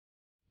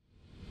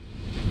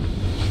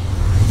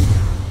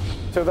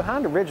So the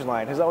Honda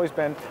Ridgeline has always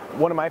been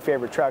one of my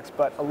favorite trucks,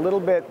 but a little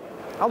bit,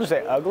 I'll just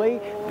say ugly.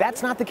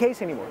 That's not the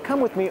case anymore.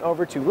 Come with me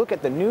over to look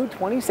at the new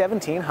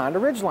 2017 Honda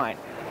Ridgeline.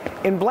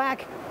 In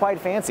black, quite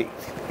fancy.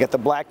 You got the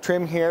black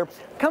trim here.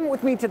 Come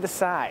with me to the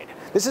side.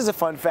 This is a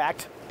fun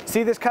fact.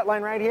 See this cut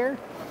line right here?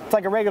 It's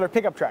like a regular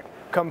pickup truck.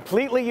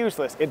 Completely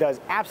useless. It does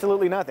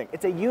absolutely nothing.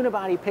 It's a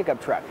unibody pickup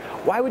truck.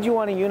 Why would you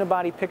want a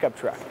unibody pickup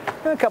truck?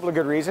 A couple of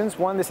good reasons.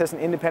 One, this has an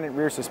independent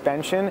rear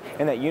suspension,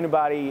 and that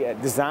unibody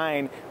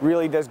design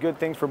really does good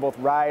things for both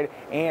ride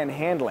and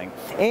handling.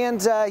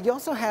 And you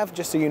also have,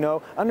 just so you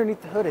know,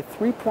 underneath the hood a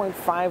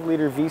 3.5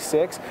 liter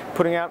V6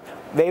 putting out,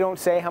 they don't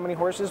say how many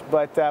horses,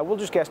 but we'll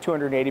just guess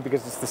 280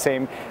 because it's the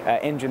same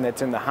engine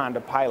that's in the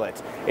Honda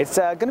Pilot. It's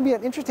going to be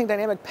an interesting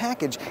dynamic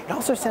package. It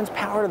also sends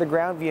power to the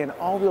ground via an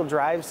all-wheel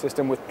drive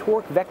system with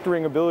torque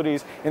vectoring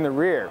abilities in the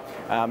rear.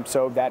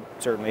 So that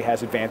certainly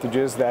has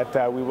advantages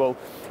that we will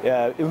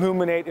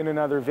illuminate in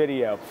another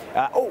video.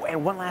 Oh,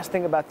 and one last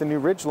thing about the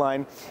new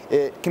Ridgeline,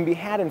 it can be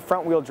had in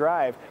front-wheel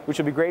drive, which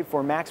will be great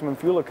for maximum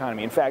fuel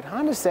economy. In fact,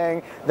 Honda's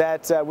saying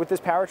that with this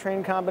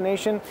powertrain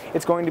combination,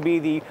 it's going to be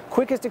the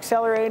quickest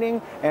accelerating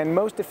and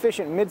most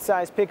efficient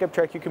mid-size pickup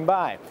truck you can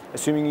buy,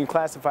 assuming you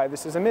classify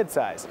this as a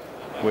mid-size,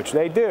 which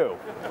they do.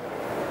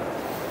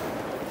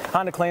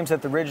 Honda claims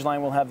that the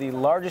Ridgeline will have the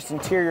largest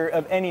interior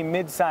of any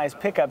mid-size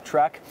pickup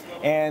truck,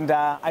 and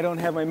I don't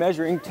have my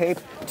measuring tape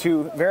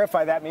to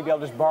verify that. Maybe I'll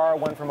just borrow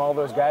one from all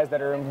those guys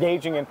that are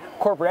engaging in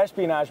corporate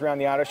espionage around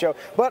the auto show.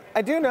 But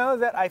I do know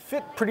that I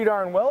fit pretty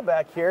darn well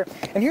back here,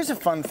 and here's a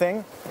fun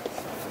thing.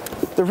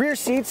 The rear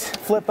seats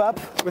flip up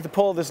with the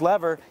pull of this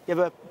lever. You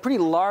have a pretty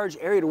large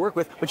area to work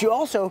with, but you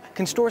also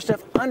can store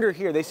stuff under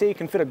here. They say you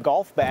can fit a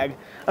golf bag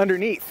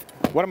underneath.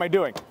 What am I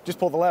doing? Just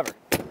pull the lever.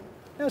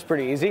 That was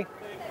pretty easy.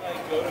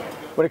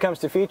 When it comes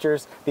to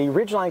features, the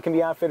Ridgeline can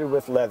be outfitted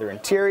with leather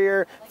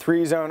interior,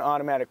 3-zone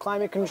automatic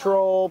climate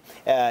control,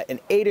 an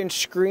 8-inch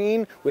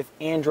screen with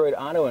Android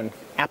Auto and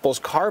Apple's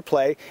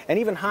CarPlay, and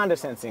even Honda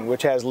Sensing,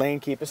 which has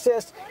lane keep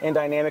assist and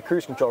dynamic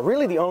cruise control.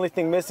 Really, the only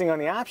thing missing on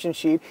the option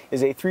sheet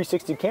is a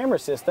 360 camera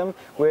system,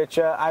 which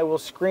I will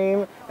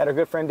scream at our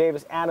good friend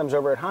Davis Adams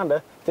over at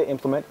Honda to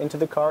implement into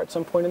the car at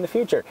some point in the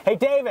future. Hey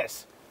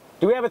Davis,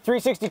 do we have a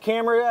 360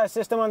 camera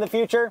system on the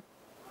future?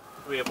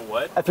 Do we have a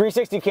what? A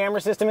 360 camera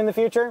system in the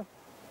future?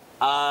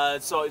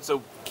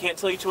 So can't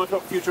tell you too much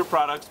about future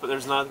products, but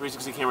there's not a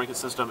 360 camera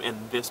system in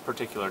this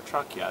particular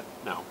truck yet.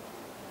 No.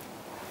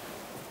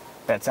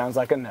 That sounds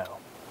like a no.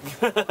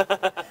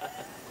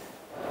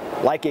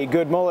 Like a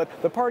good mullet,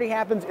 the party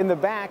happens in the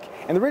back,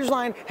 and the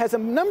Ridgeline has a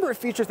number of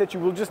features that you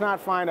will just not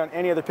find on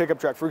any other pickup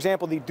truck. For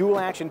example, the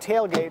dual-action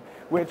tailgate,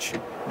 which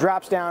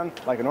drops down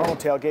like a normal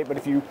tailgate, but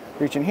if you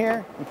reach in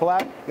here and pull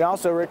out, it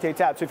also rotates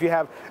out. So if you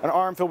have an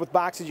arm filled with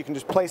boxes, you can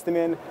just place them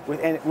in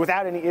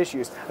without any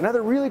issues.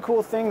 Another really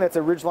cool thing that's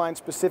a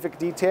Ridgeline-specific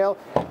detail,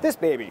 this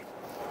baby.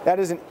 That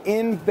is an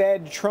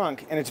in-bed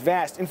trunk, and it's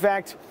vast. In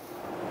fact,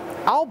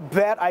 I'll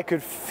bet I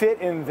could fit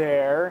in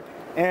there,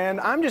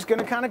 and I'm just going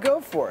to kind of go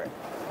for it.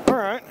 All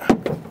right,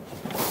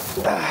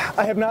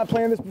 I have not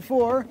planned this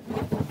before,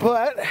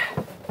 but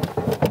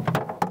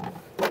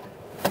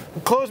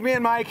close me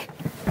in, Mike.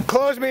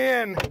 Close me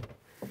in.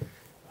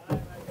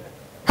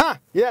 Huh,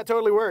 yeah, it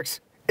totally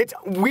works. It's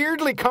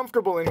weirdly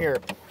comfortable in here.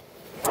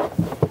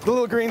 The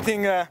little green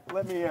thing,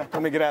 let me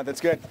get out, that's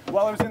good.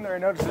 While I was in there, I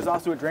noticed there's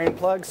also a drain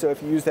plug, so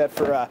if you use that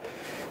for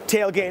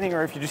tailgating,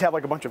 or if you just have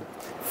like a bunch of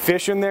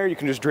fish in there, you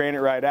can just drain it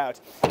right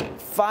out.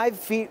 5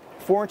 feet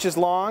 4 inches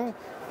long,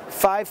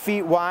 5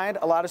 feet wide,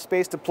 a lot of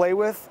space to play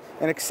with,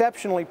 an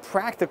exceptionally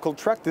practical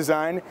truck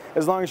design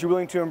as long as you're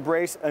willing to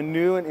embrace a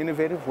new and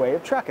innovative way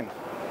of trucking.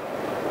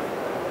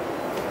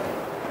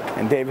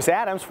 And Davis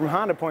Adams from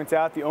Honda points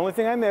out the only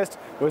thing I missed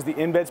was the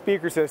in-bed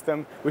speaker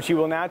system, which he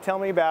will now tell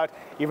me about,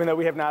 even though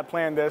we have not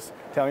planned this.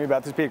 Tell me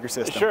about the speaker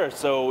system. Sure.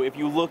 So if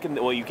you look in,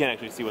 well, you can't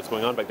actually see what's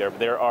going on back there, but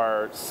there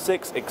are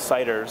 6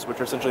 exciters, which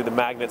are essentially the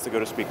magnets that go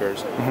to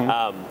speakers,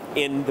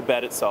 in the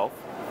bed itself.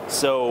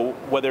 So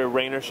whether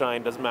rain or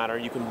shine, doesn't matter.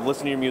 You can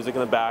listen to your music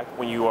in the back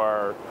when you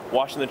are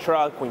washing the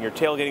truck, when you're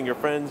tailgating your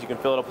friends. You can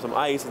fill it up with some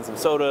ice and some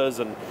sodas,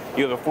 and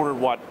you have a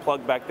 400-watt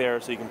plug back there,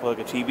 so you can plug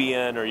a TV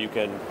in, or you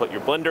can put your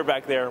blender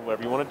back there,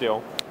 whatever you want to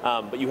do.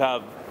 But you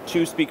have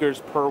 2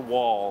 speakers per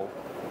wall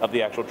of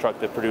the actual truck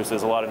that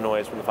produces a lot of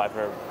noise from the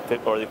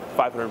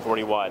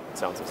 540-watt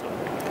sound system.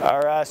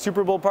 Our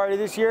Super Bowl party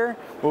this year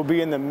will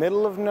be in the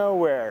middle of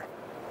nowhere,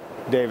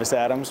 Davis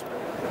Adams.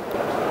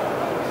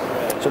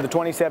 So the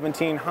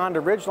 2017 Honda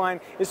Ridgeline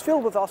is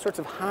filled with all sorts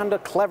of Honda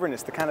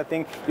cleverness, the kind of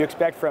thing you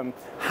expect from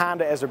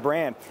Honda as a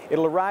brand.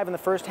 It'll arrive in the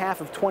first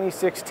half of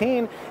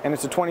 2016, and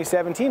it's a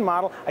 2017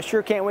 model. I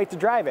sure can't wait to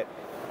drive it.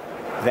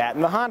 That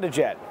and the Honda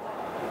Jet.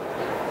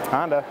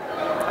 Honda,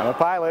 I'm a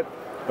pilot.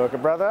 Hook a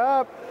brother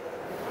up.